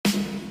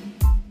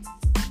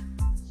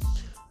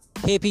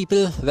Hey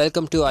people,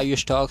 welcome to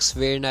Ayush Talks,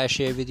 wherein I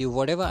share with you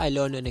whatever I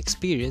learn and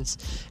experience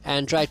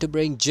and try to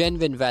bring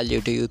genuine value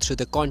to you through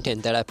the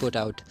content that I put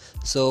out.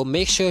 So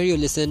make sure you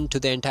listen to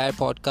the entire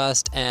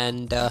podcast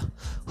and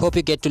hope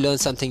you get to learn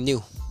something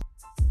new.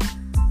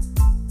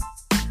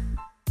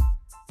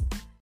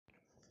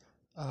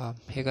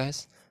 Hey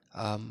guys,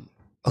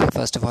 okay,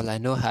 first of all, I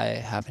know I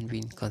haven't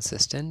been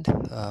consistent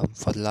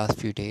for the last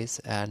few days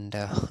and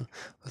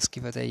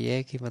उसकी वजह ये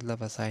है कि मतलब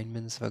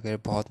assignments वगैरह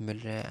बहुत मिल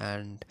रहे हैं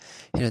and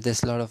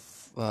there's a lot of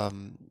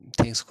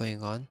things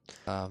going on.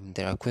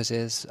 There are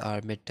quizzes,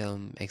 our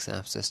midterm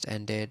exams just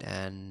ended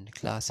and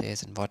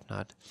classes and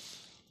whatnot.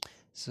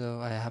 So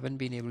I haven't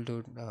been able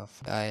to.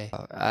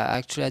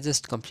 I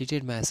just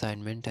completed my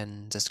assignment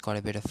and just got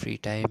a bit of free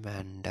time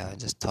and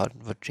just thought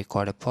would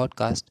record a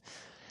podcast.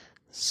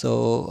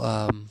 So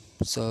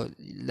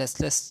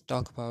let's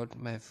talk about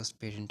my first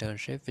paid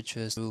internship, which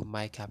was through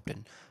my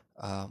captain.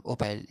 My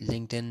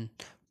LinkedIn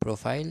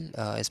profile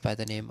is by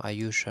the name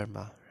Ayush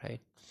Sharma, right?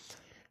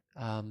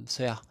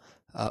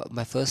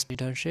 My first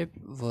internship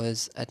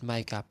was at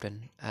my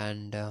captain,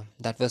 and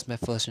that was my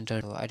first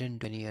internship. So I didn't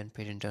do any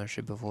unpaid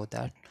internship before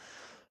that.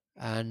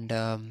 And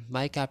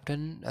my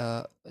captain.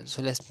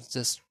 So let's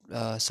just.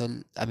 So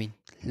I mean,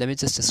 let me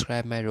just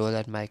describe my role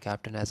at my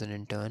captain as an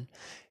intern.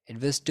 It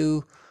was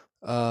to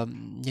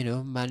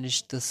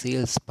manage the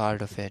sales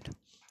part of it.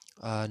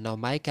 Now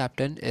my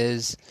captain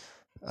is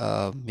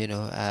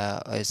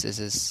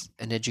is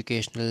an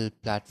educational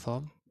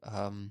platform.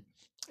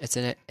 It's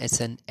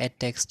an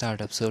edtech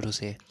startup, so to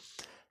say.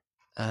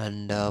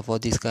 And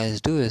what these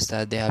guys do is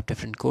that they have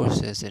different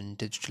courses in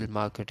digital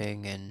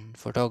marketing and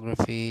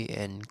photography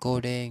and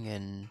coding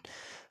and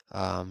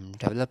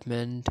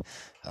development,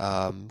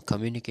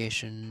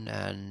 communication,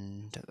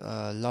 and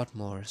a lot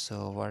more.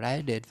 So what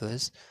I did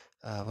was,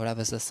 what I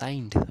was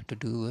assigned to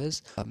do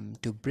was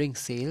to bring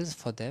sales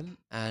for them,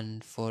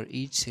 and for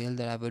each sale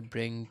that I would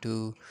bring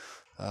to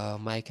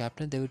my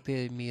captain, they would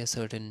pay me a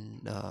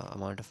certain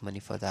amount of money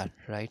for that,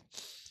 right?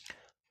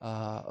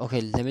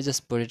 Okay, let me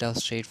just put it out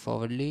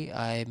straightforwardly.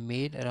 I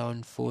made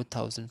around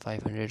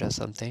 4,500 or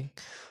something.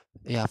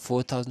 Yeah,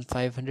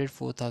 4,500,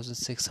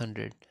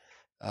 4,600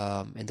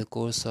 in the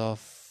course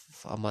of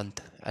a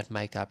month at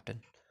my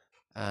captain.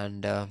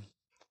 And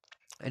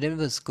and it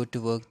was good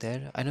to work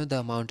there. I know the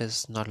amount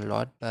is not a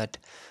lot, but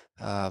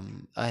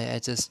I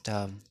just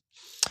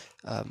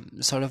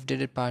sort of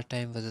did it part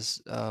time. It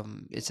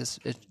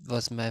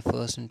was my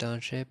first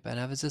internship, and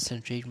I was just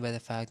intrigued by the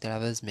fact that I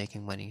was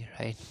making money,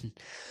 right?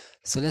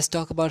 So let's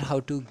talk about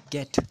how to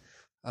get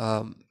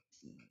um,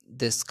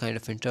 this kind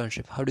of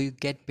internship. How do you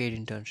get paid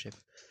internship?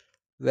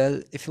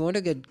 Well, if you want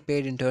to get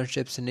paid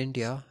internships in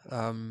India,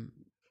 one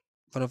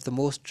of the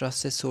most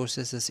trusted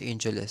sources is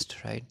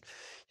AngelList, right?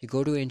 You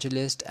go to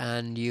AngelList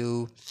and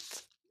you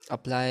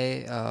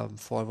apply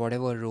for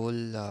whatever role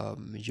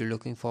you're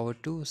looking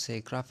forward to. Say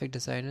graphic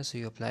designer, so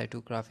you apply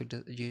to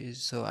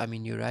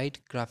you write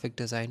graphic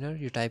designer,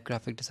 you type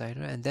graphic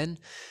designer, and then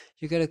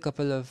you get a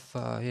couple of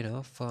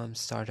firms,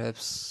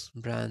 startups,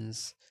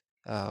 brands,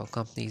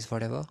 companies,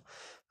 whatever,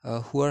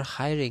 who are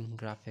hiring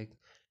graphic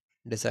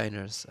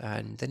designers,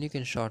 and then you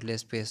can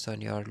shortlist based on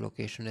your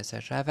location,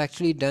 etc. I've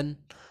actually done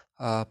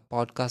a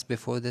podcast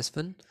before this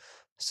one,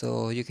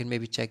 so you can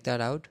maybe check that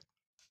out,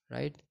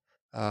 right?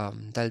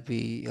 That'll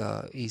be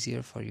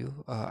easier for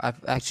you.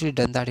 I've actually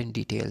done that in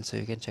detail, so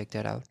you can check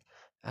that out.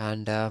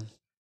 And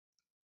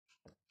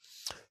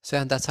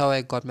and that's how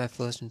I got my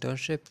first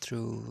internship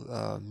through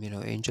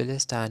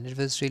AngelList, and it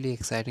was really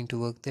exciting to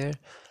work there.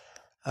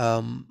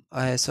 I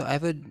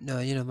would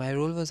my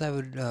role was I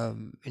would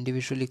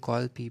individually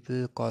call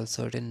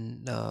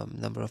certain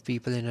number of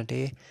people in a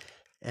day,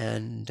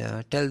 and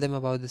tell them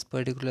about this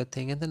particular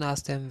thing, and then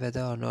ask them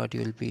whether or not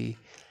you'll be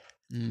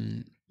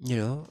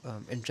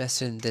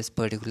interested in this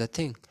particular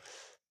thing.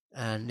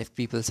 And if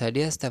people said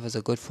yes, that was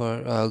a good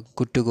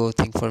to go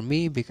thing for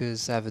me,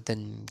 because I would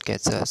then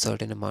get a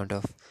certain amount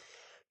of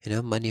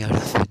money out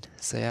of it.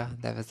 So yeah,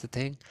 that was the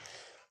thing.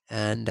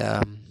 And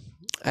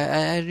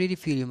I really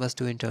feel you must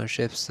do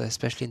internships,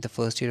 especially in the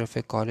first year of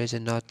your college,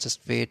 and not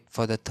just wait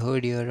for the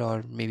third year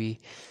or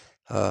maybe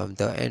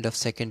the end of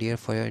second year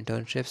for your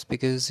internships,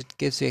 because it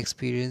gives you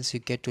experience, you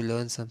get to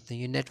learn something,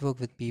 you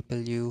network with people,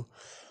 you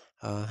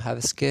have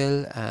a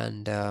skill,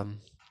 and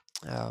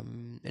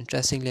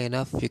interestingly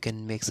enough, you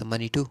can make some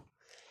money too.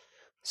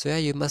 So yeah,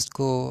 you must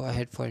go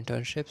ahead for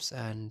internships,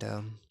 and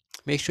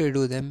make sure you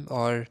do them,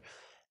 or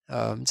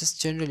just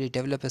generally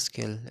develop a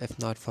skill. If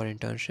not for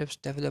internships,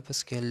 develop a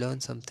skill, learn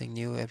something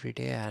new every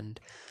day, and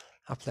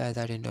apply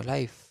that in your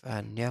life.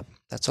 And yeah,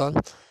 that's all.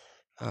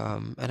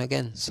 And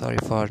again, sorry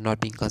for not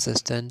being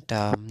consistent.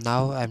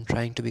 Now I'm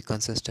trying to be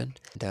consistent,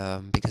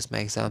 and, because my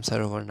exams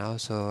are over now,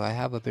 so I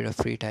have a bit of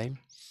free time.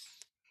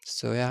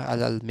 So yeah,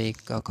 I'll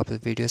make a couple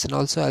of videos, and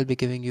also I'll be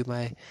giving you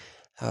my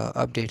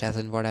update as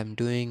in what I'm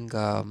doing.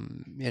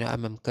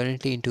 I'm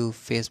currently into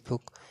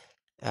Facebook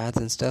ads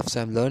and stuff,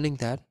 so I'm learning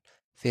that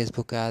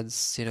Facebook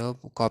ads,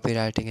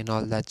 copywriting and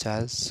all that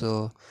jazz.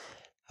 So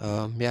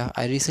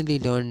I recently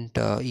learned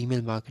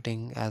email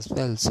marketing as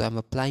well, so I'm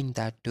applying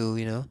that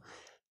to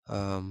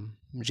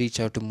reach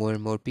out to more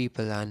and more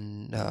people,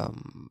 and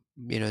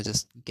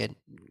just get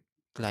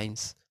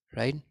clients,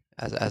 right?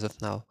 As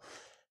of now.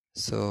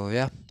 So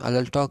yeah,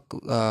 I'll talk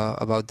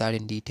about that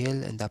in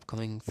detail in the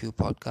upcoming few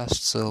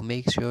podcasts. So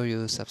make sure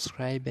you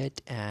subscribe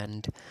it,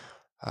 and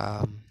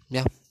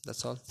yeah,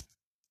 that's all.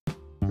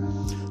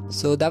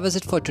 So that was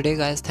it for today,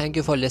 guys. Thank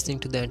you for listening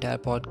to the entire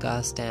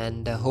podcast,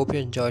 and hope you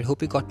enjoyed.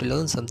 Hope you got to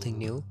learn something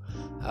new.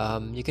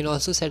 You can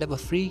also set up a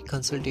free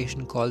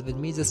consultation call with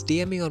me. Just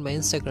DM me on my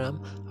Instagram,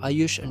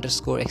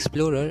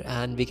 Ayush_explorer,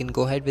 and we can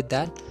go ahead with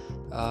that.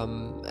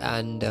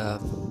 And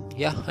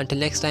yeah, until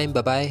next time,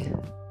 bye bye.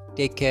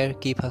 Take care,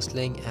 keep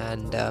hustling,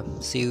 and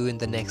see you in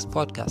the next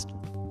podcast.